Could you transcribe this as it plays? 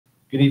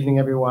Good evening,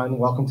 everyone.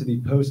 Welcome to the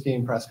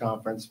post-game press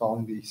conference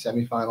following the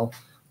semifinal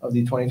of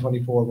the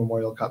 2024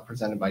 Memorial Cup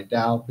presented by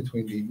Dow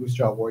between the Moose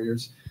Jaw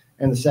Warriors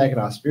and the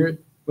Saginaw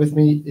Spirit. With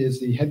me is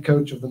the head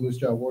coach of the Moose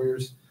Jaw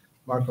Warriors,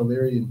 Mark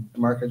O'Leary. And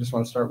Mark, I just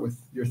want to start with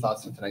your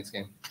thoughts on tonight's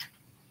game.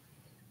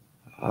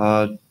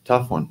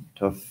 Tough one.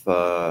 Tough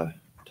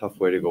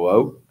way to go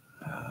out.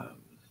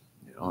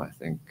 I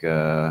think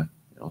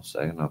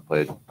Saginaw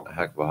played a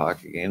heck of a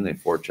hockey game. They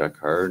forecheck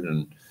hard,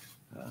 and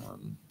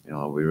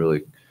we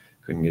really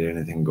couldn't get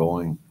anything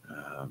going.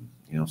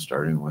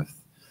 Starting with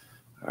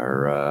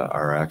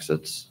our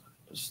exits,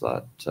 just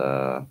thought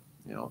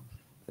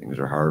things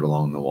are hard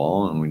along the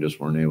wall, and we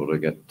just weren't able to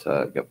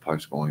get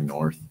pucks going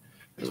north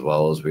as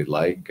well as we'd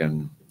like,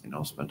 and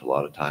spent a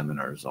lot of time in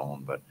our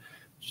zone. But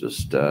it's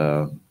just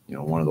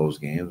one of those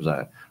games.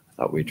 I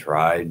thought we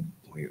tried,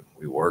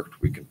 we worked,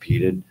 we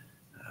competed.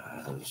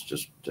 It was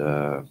just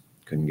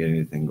couldn't get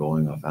anything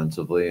going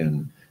offensively,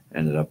 and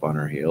ended up on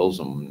our heels.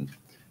 And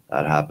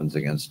that happens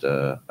against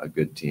a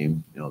good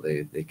team.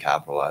 They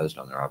capitalized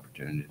on their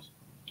opportunities.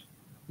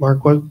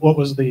 Mark, what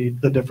was the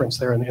difference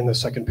there in the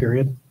second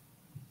period?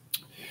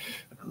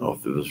 I don't know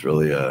if it was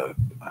really a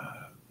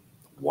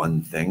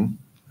one thing.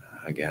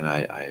 Again,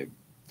 I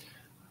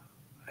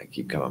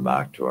keep coming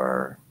back to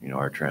our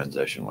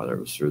transition, whether it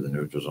was through the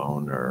neutral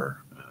zone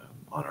or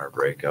on our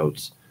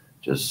breakouts.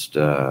 Just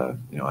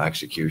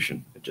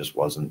execution. It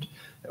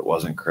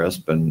wasn't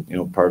crisp,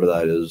 and part of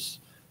that is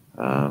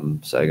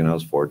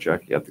Saginaw's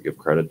forecheck. You have to give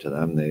credit to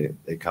them.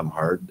 They come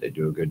hard. They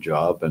do a good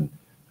job, and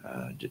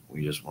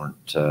we just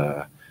weren't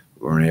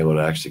able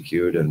to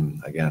execute.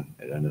 And again,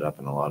 it ended up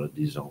in a lot of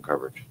D zone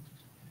coverage.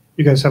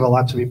 You guys have a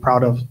lot to be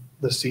proud of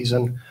this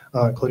season,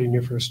 including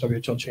your first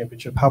WHL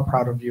championship. How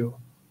proud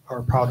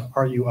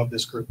are you of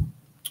this group?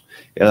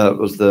 Yeah, that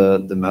was the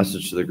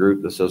message to the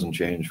group. This doesn't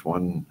change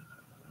one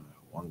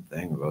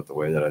thing about the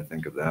way that I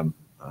think of them.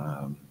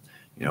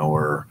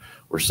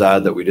 We're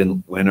sad that we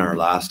didn't win our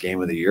last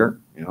game of the year.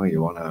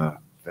 You want to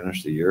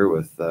finish the year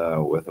with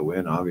a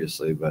win,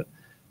 obviously, but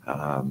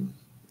at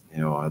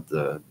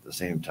the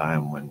same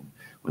time,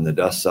 when the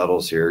dust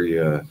settles here,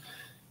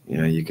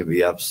 you can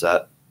be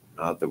upset.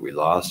 Not that we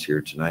lost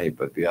here tonight,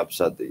 but be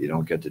upset that you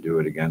don't get to do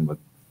it again with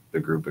the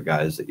group of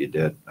guys that you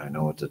did. I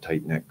know it's a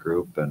tight-knit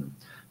group, and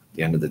at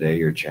the end of the day,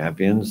 you're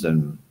champions,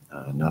 and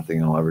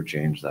nothing will ever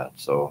change that.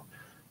 So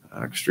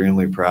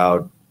extremely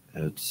proud.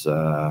 It's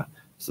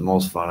the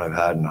most fun I've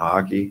had in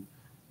hockey,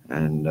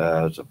 and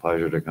it's a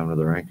pleasure to come to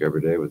the rink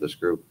every day with this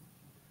group.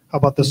 How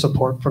about the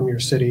support from your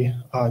city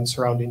and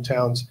surrounding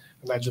towns?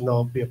 Imagine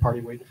there'll be a party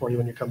waiting for you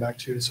when you come back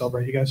to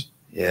celebrate you guys.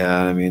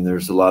 Yeah, I mean,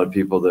 there's a lot of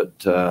people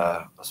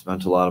that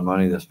spent a lot of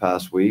money this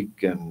past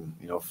week, and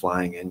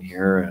flying in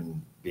here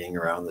and being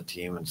around the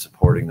team and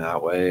supporting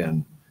that way.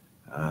 And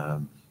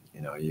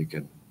you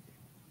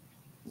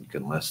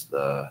can list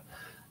the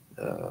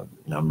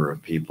number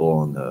of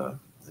people and the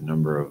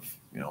number of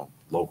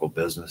local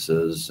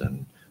businesses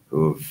and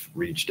who have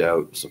reached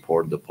out,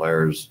 supported the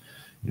players,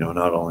 not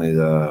only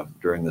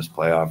during this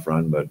playoff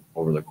run, but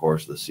over the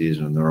course of the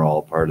season. And they're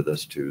all part of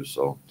this too.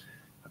 So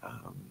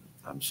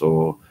I'm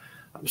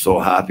so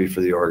happy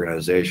for the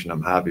organization.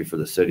 I'm happy for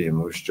the city of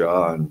Moose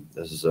Jaw, and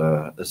this is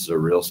a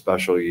real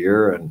special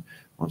year. And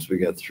once we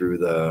get through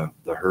the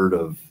hurt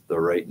of the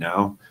right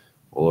now,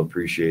 we'll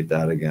appreciate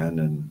that again,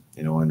 and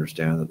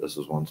understand that this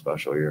is one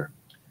special year.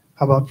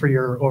 How about for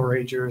your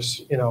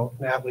overagers,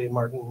 Natalie,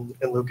 Martin,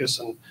 and Lucas,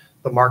 and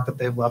the mark that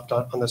they've left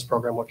on this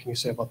program? What can you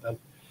say about them?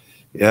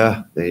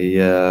 Yeah, they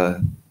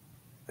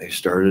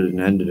started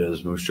and ended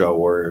as Moose Jaw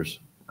Warriors,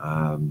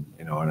 and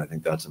I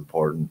think that's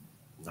important.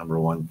 Number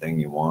one thing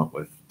you want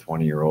with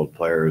 20-year-old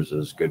players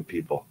is good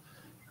people.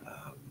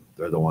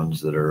 They're the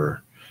ones that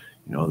are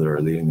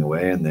leading the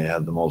way, and they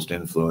have the most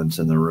influence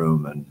in the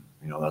room. And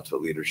that's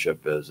what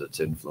leadership is.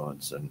 It's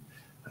influence, and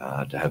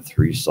to have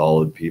three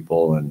solid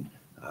people, and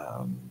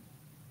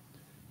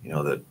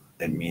that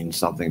it means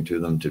something to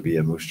them to be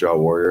a Moose Jaw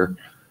Warrior.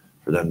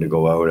 For them to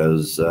go out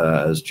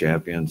as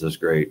champions is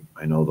great.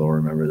 I know they'll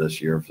remember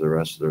this year for the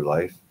rest of their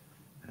life,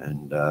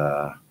 and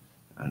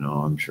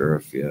I'm sure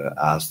if you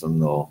ask them,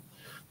 they'll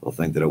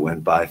think that it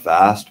went by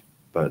fast.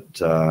 But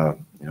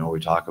we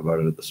talk about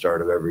it at the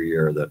start of every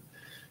year that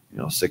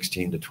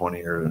 16 to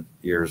 20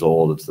 years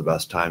old, it's the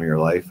best time of your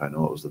life. I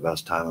know it was the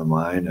best time of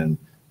mine,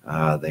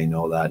 and they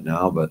know that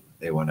now, but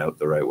they went out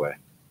the right way.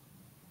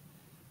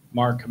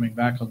 Mark, coming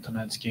back on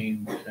tonight's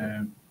game,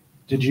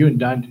 did you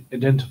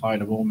identify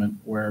the moment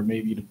where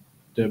maybe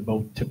the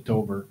boat tipped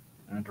over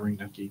during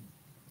that game?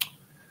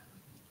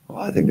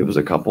 Well, I think there was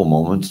a couple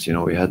moments.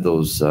 We had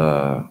those.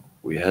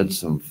 We had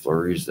some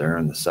flurries there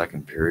in the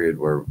second period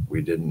where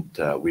we didn't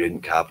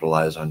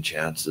capitalize on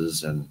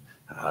chances, and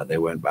they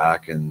went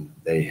back and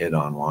they hit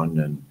on one,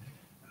 and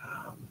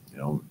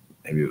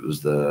maybe it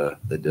was the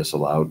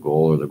disallowed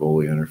goal or the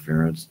goalie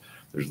interference.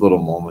 There's little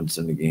moments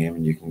in the game,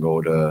 and you can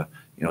go to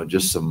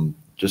just some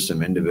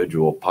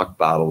individual puck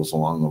battles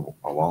along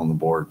the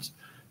boards.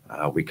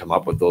 We come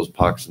up with those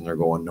pucks, and they're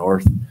going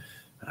north.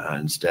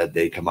 Instead,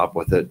 they come up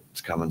with it.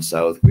 It's coming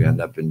south. We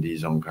end up in D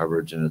zone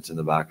coverage, and it's in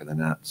the back of the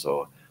net.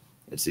 So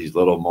it's these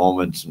little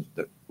moments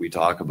that we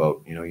talk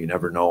about. You know, you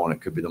never know when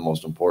it could be the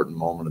most important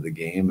moment of the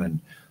game. And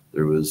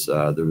there was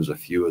a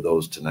few of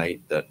those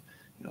tonight that,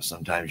 you know,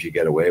 sometimes you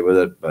get away with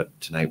it, but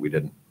tonight we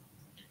didn't.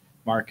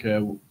 Mark,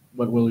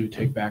 what will you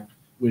take back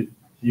with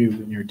you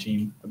and your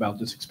team about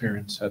this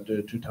experience at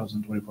the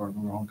 2024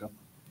 Memorial Cup?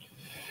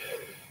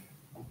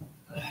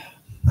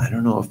 I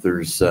don't know if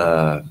there's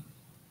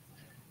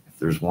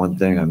one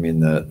thing. I mean,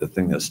 the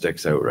thing that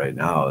sticks out right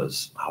now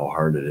is how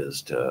hard it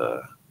is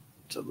to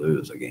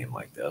lose a game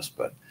like this.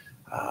 But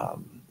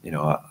you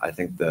know, I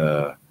think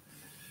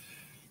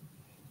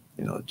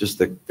just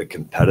the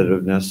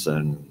competitiveness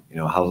and, you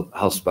know,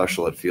 how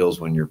special it feels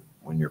when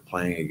you're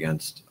playing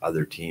against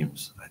other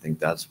teams. I think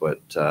that's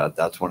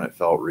when it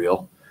felt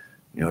real.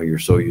 You know, you're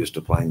so used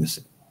to playing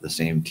the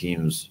same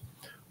teams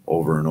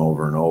over and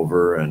over and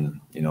over, and,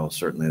 you know,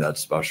 certainly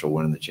that's special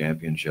winning the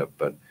championship.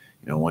 But,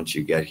 you know, once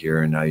you get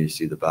here and now you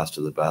see the best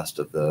of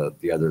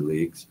the other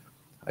leagues,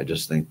 I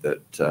just think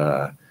that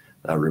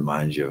that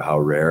reminds you of how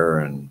rare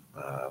and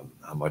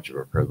how much of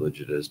a privilege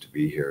it is to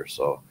be here.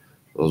 So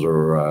those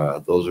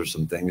are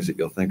some things that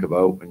you'll think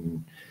about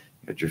when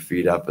you get your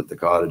feet up at the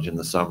cottage in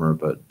the summer.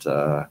 But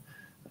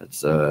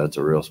it's a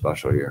real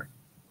special year.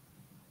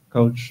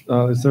 Coach,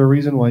 is there a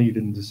reason why you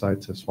didn't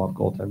decide to swap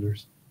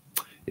goaltenders?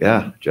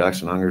 Yeah,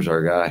 Jackson Unger's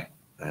our guy,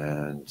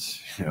 and,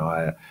 you know,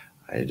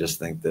 I just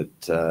think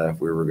that if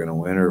we were going to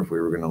win or if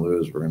we were going to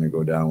lose, we're going to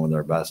go down with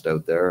our best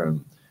out there.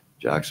 And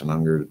Jackson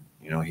Unger,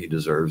 you know, he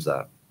deserves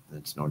that.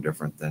 It's no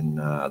different than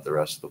the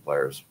rest of the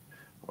players.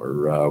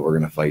 We're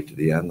going to fight to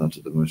the end. That's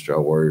what the Moose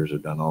Jaw Warriors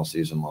have done all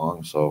season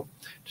long. So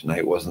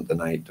tonight wasn't the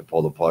night to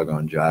pull the plug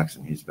on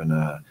Jackson. He's been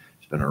a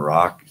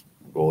rock,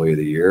 goalie of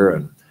the year,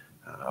 and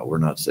we're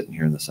not sitting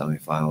here in the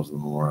semifinals of the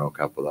Memorial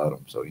Cup without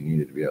him. So he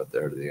needed to be out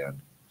there to the end.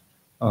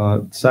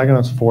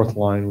 Saginaw's fourth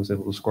line was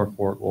able to score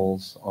 4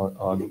 goals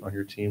on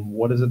your team.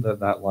 What is it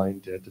that line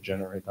did to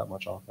generate that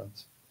much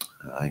offense?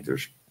 I think they're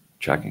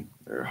checking.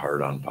 They're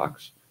hard on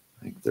pucks.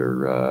 I think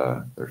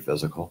they're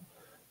physical.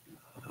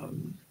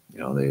 You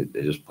know,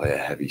 they just play a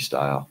heavy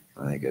style.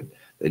 I think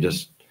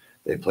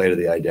they play to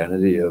the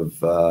identity of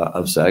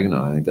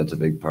Saginaw. I think that's a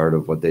big part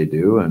of what they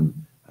do, and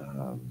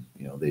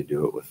you know, they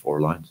do it with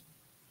 4 lines.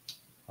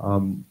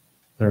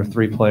 There are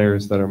 3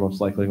 players that are most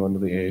likely going to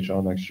the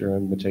AHL next year,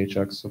 and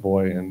Matejchuk,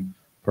 Savoy, and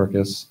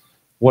Perkis.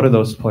 What do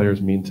those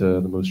players mean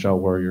to the Moose Jaw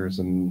Warriors?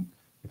 And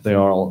if they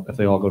all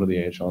go to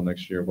the AHL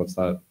next year,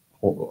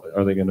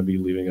 are they going to be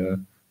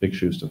leaving big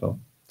shoes to fill?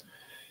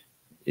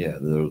 Yeah,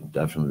 they'll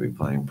definitely be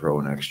playing pro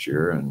next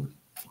year, and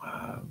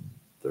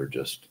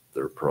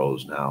they're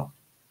pros now.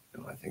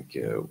 You know, I think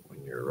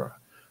when you're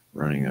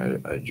running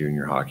a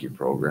junior hockey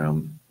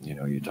program, you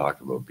know, you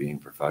talk about being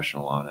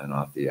professional on and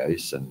off the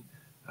ice, and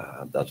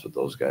that's what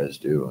those guys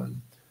do. And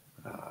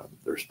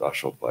they're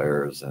special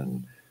players,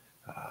 and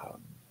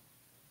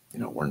you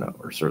know,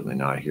 we're certainly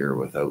not here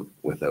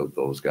without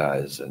those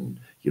guys. And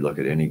you look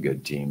at any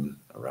good team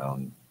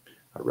around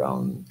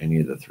any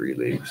of the 3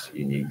 leagues,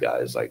 you need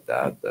guys like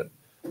that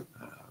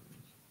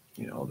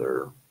you know,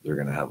 they're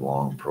going to have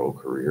long pro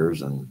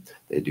careers, and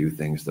they do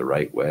things the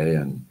right way.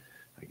 And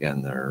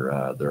again, they're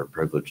a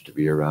privilege to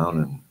be around,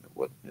 and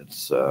what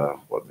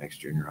makes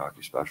junior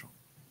hockey special.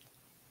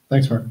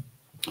 Thanks, Mark.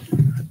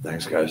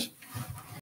 Thanks, guys.